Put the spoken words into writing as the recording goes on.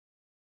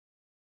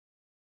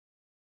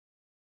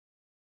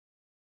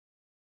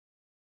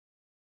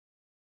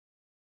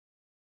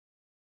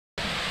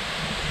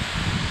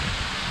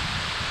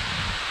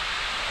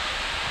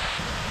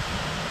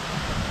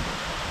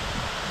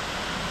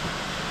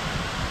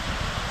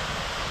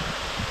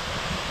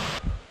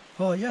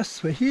Oh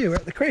yes, we're here, we're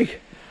at the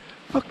creek.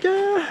 Fuck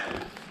yeah!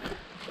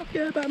 Fuck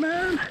yeah,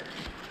 Batman!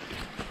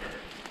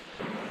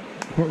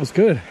 Well, it was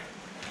good.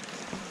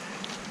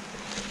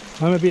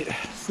 I'm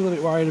still a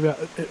bit worried about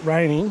it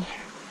raining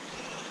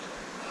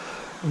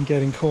and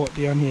getting caught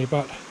down here,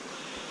 but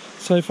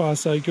so far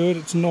so good.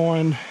 It's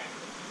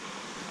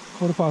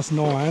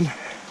 9:15.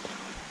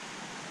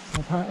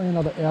 Apparently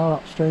another hour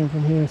upstream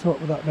from here, so what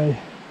would that be?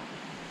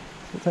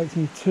 So it takes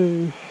me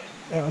 2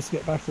 hours to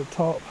get back to the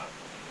top.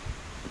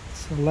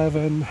 It's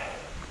 11,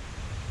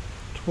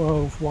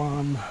 12,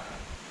 1,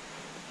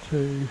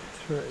 2,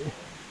 3.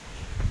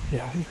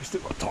 Yeah, I think we've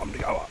still got time to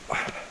go up.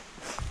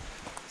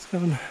 Let's go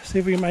and see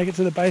if we can make it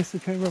to the base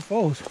of Coomera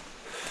Falls.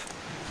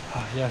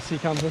 Oh, yes, here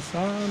comes the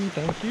sun,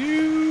 thank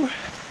you.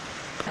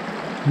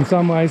 In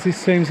some ways this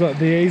seems like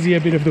the easier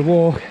bit of the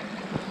walk.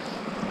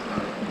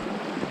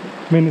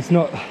 I mean, it's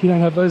not, you don't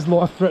have those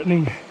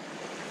life-threatening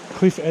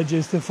cliff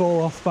edges to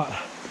fall off, but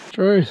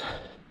truth,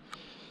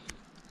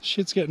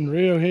 shit's getting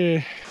real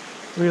here.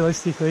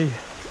 Realistically,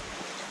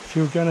 if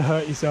you were going to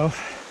hurt yourself,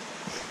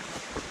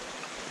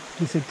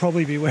 this would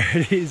probably be where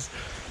it is,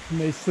 from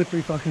these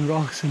slippery fucking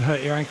rocks, and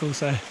hurt your ankles.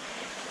 So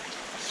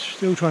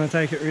still trying to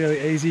take it really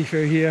easy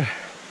through here.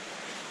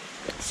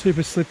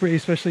 Super slippery,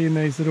 especially in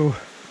these little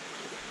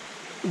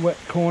wet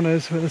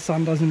corners where the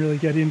sun doesn't really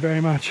get in very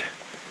much.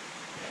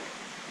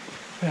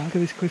 Wow, look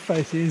at this cliff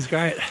face here, it's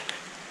great.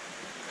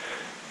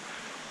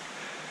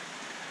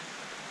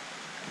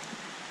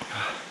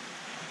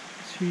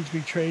 This huge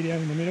big tree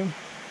down in the middle.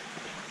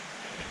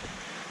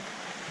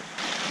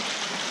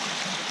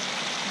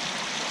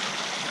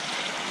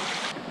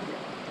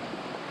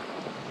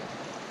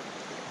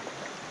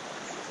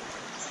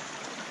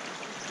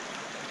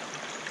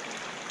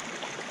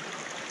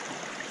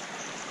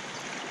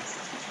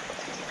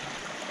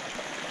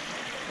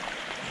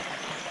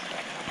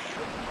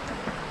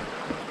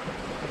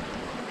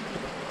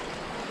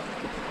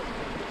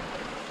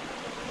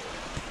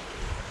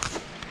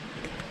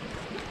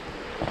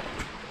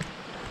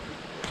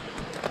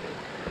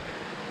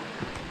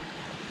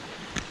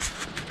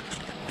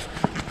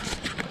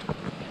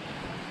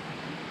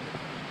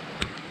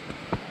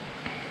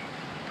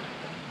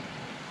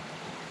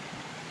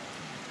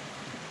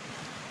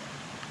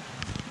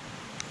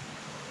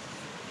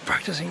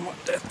 Practicing my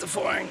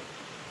death-defying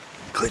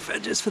cliff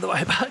edges for the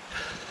way back.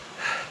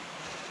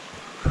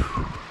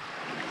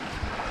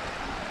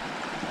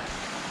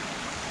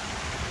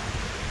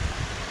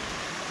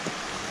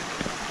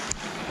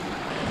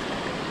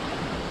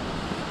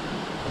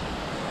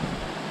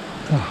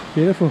 Oh,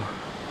 beautiful.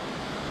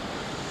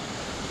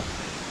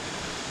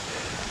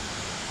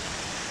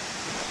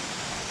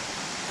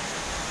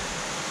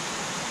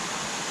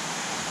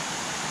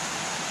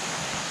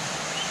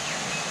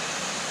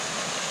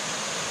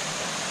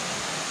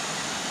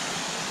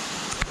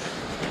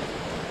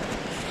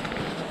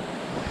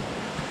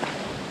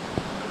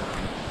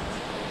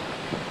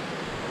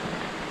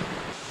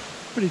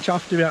 Pretty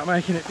chuffed about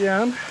making it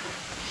down.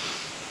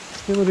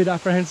 Still a bit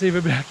apprehensive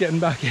about getting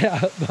back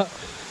out, but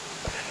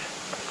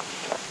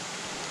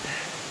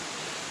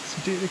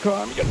to do the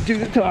climb, you gotta do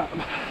the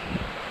time.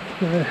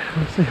 Yeah,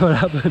 we'll see what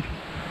happens.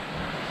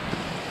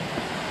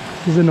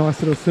 This is a nice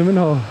little swimming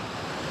hole.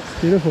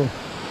 It's beautiful.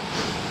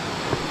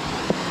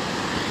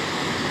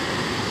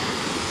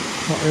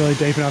 Not really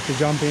deep enough to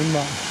jump in,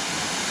 but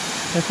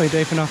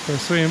definitely deep enough for a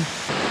swim.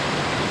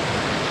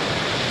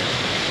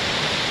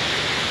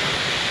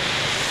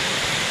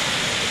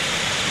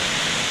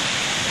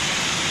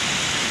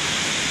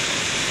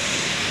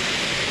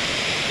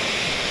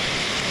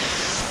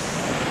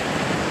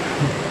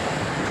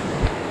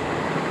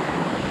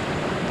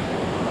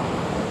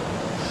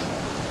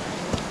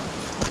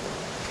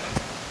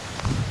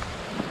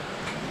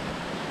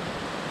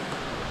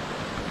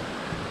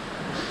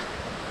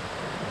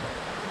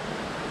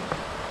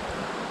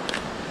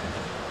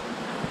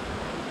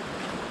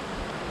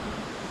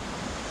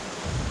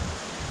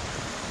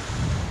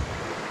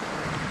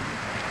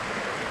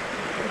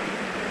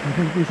 I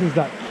think this is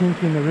that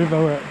kink in the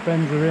river where it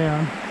bends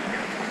around,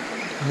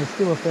 and there's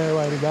still a fair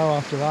way to go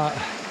after that.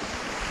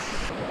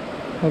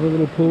 Have a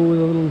little pool with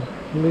a little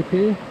lip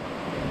here.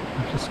 I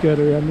have to skirt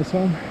around this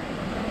one.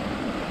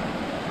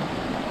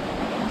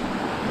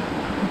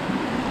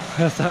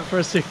 How's that for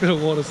a sick little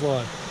water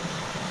slide?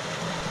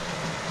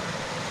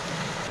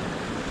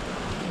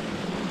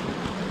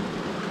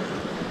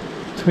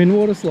 Twin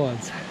water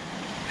slides.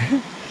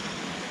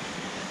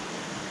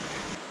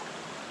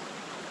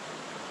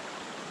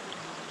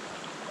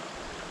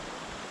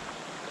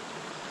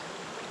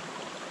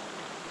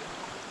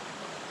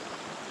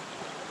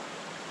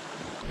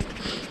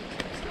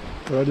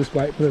 But I'll just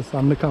wait for the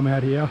sun to come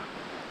out here.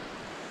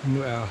 And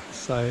wow,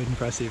 so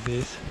impressive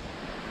this.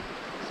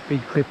 This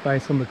big cliff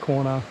face on the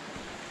corner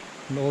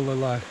and all the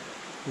like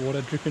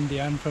water dripping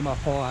down from up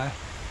high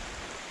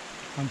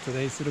onto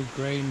these little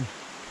green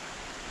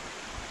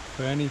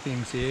ferny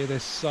things here.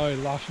 They're so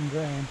lush and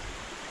green.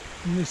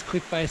 And this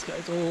cliff face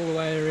goes all the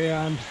way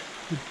around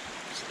with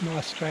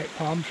nice straight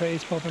palm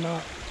trees popping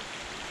up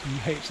and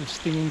heaps of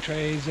stinging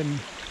trees and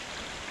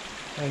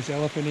Those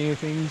elephant ear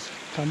things,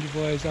 country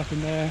boys up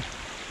in there.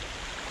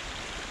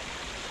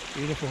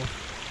 Beautiful.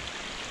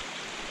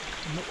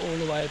 And not all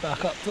the way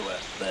back up to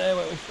there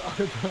where we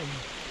started from.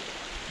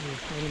 It was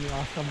pain in the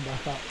arse coming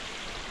back up.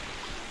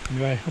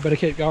 Anyway, I better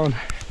keep going.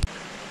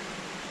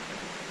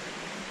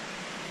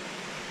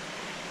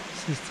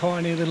 This is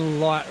tiny little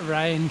light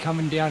rain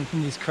coming down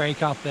from this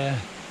creek up there.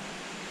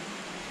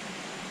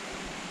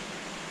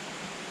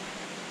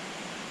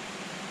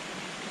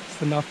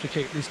 It's enough to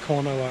keep this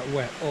corner like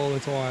wet all the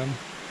time.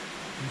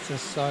 It's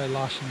just so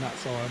lush on that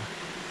side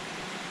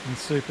and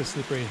super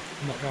slippery.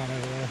 I'm not going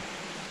over there.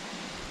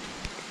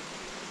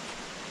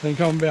 I think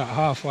I'm about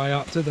halfway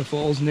up to the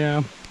falls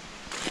now.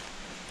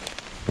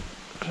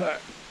 So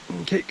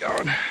I'll keep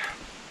going. There's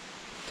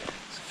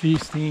a few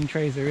stinging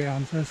trees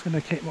around, so I'm just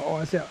going to keep my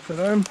eyes out for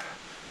them.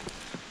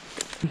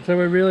 So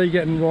we're really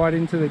getting right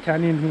into the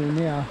canyon here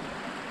now.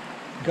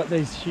 We've got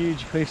these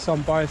huge cliffs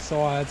on both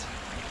sides.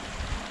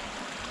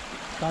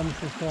 Sun's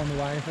just gone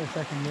away for a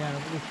second now,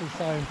 but this was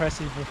so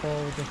impressive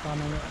before with the sun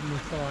on it on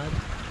this side.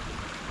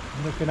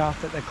 I'm looking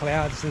up at the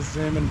clouds just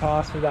zooming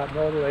past with that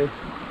northerly.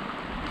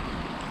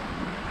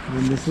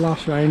 And this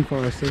lush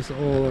rainforest is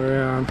all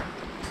around.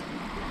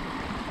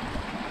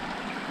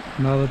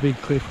 Another big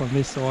cliff on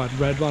this side,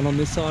 red one on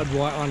this side,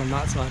 white one on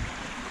that side.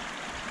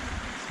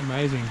 It's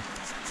amazing.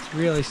 It's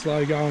really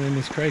slow going in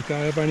this creek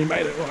though. I've only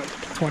made it like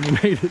 20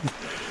 metres.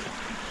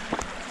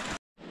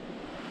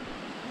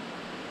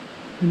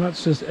 Pretty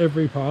much just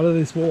every part of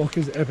this walk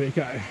is epic,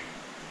 eh?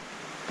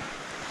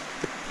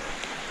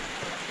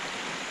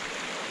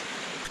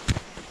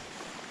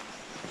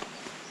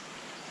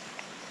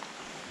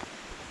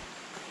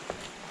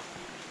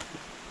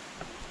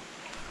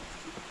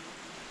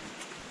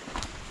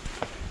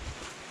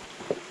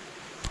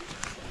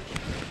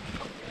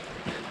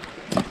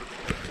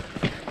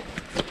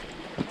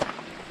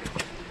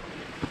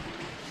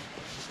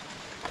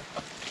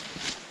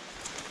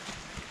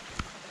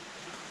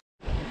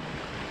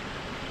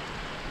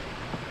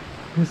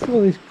 I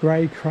saw this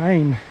grey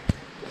crane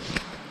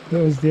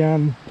that was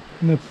down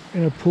in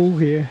a pool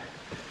here.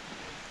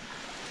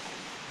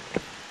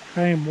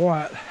 Crane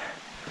white.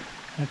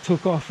 And it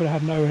took off but I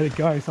had nowhere to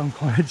go, so I'm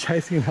kind of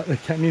chasing it up the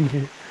canyon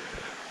here.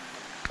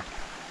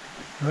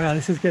 Wow,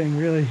 this is getting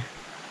really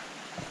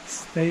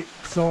steep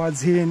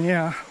sides here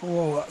now.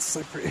 Oh, that's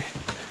slippery.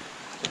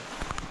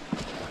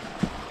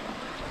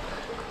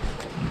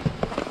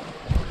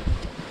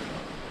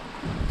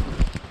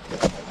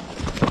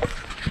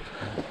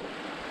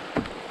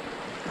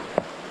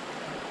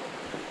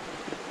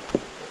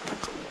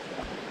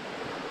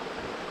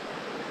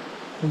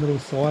 A little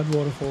side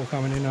waterfall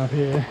coming in up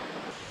here.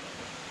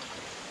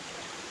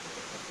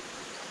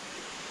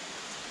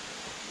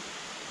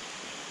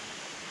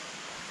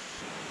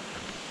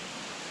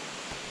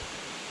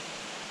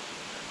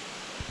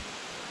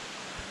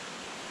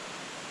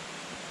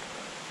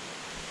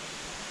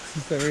 This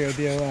is the real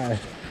deal, eh?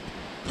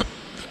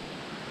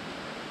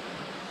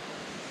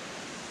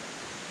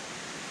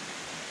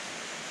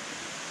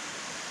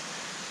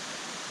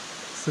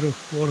 This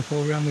little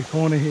waterfall around the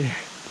corner here.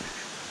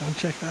 I'll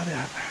check that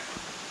out.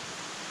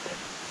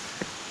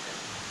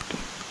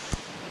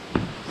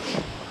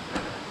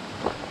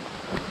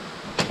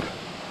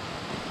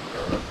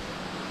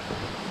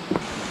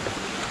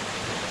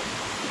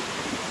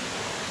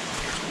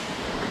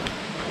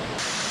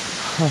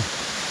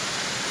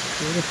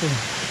 Beautiful.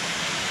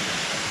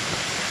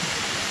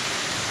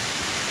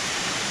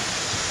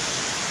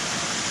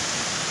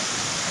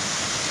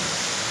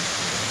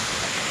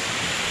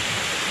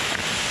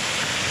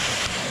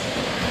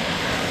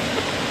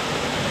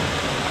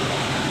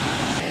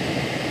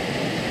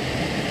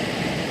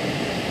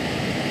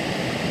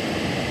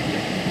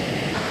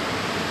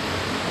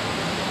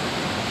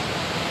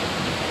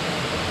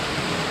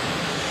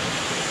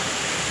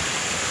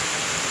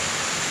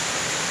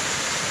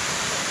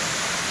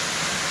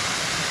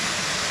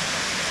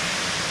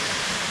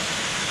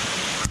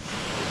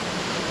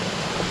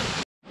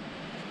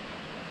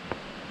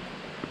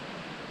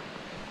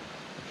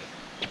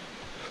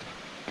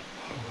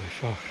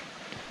 Fuck,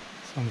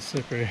 sun's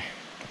slippery.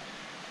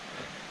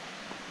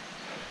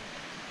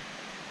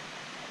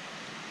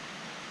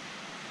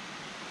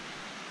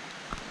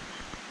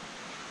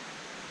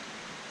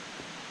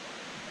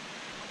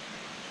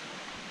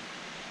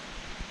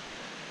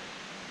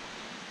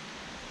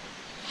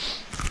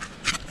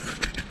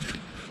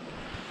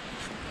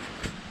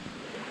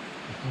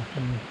 I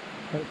can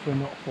hopefully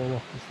not fall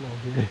off this log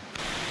here.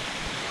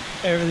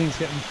 Everything's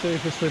getting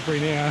super slippery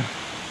now.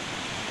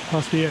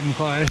 Must be getting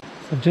close.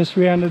 I've just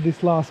rounded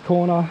this last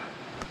corner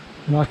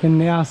and I can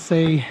now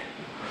see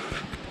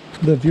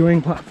the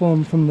viewing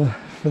platform for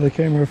the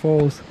camera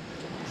falls.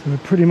 So we're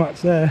pretty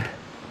much there.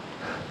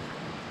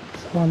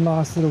 Just one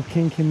last little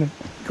kink in the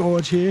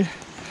gorge here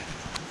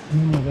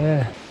and then we're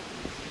there.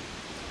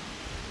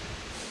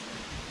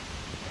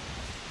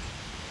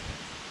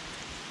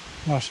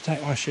 I should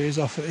take my shoes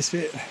off at this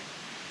bit.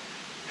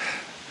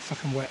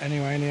 Fucking wet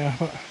anyway now,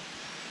 but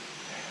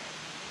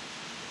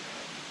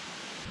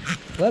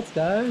let's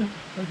go.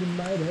 Fucking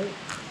made it.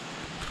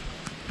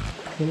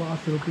 the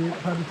last little bit.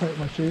 I've had to take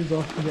my shoes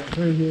off to get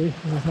through here.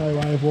 There's no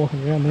way of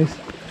walking around this.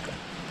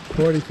 I've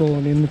already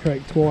fallen in the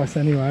creek twice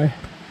anyway.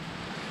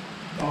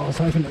 I was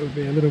hoping it would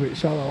be a little bit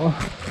shallower.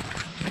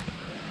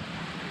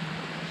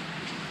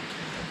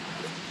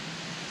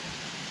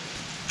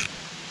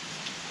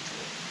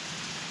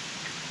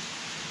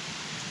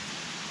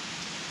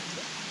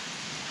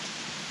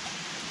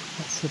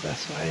 That's the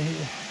best way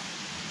here.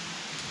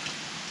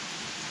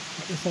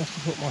 I just have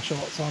to put my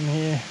shorts on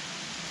here.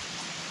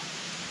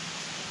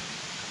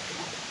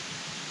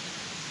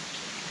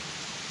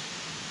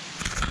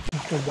 I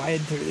have to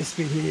wade through this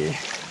bit here.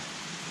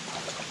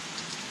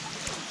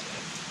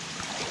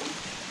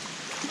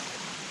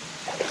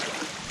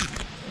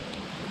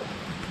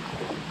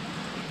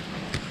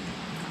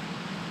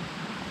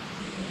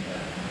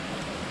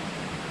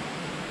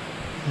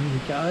 There we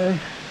go.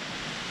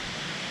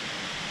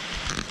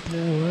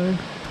 There we go.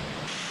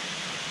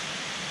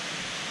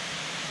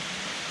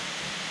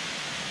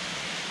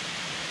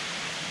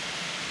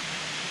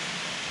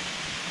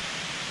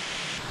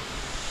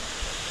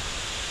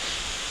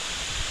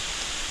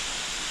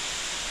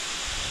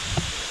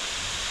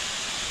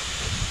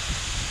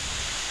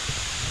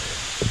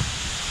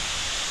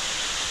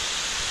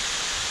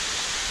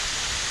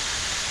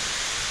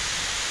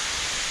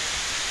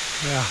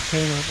 Yeah,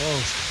 team of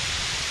balls.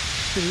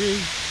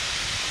 See?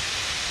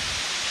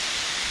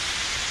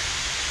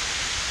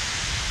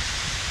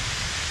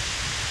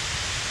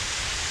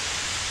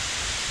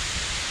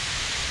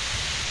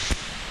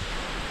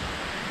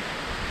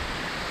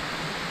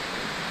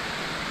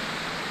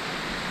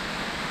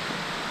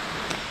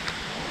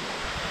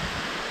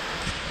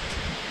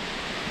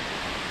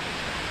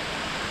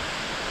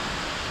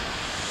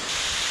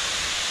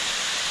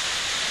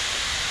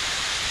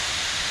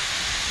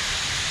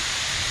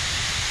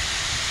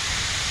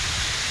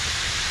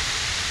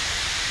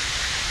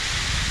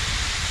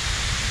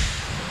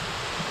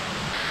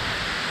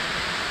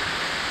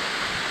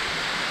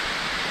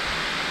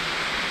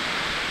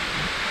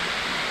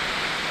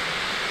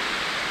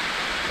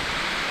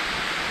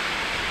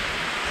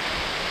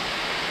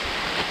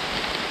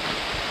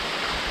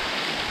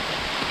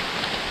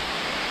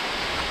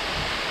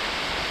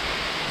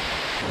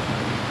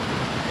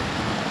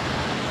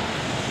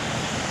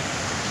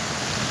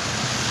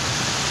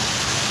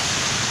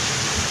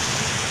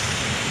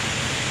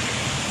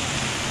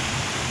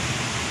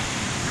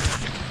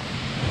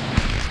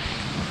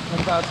 Not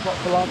a bad spot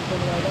for lunch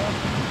anyway there.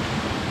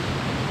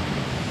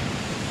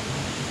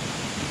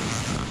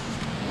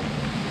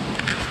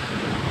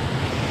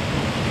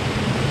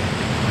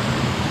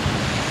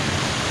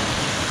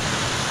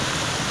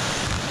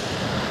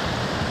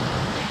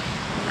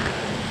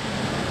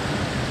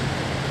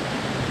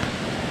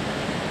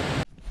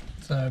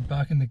 So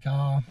back in the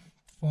car,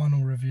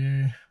 final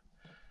review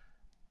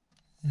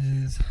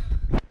is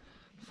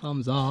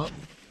thumbs up.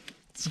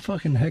 It's a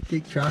fucking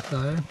hectic track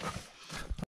though.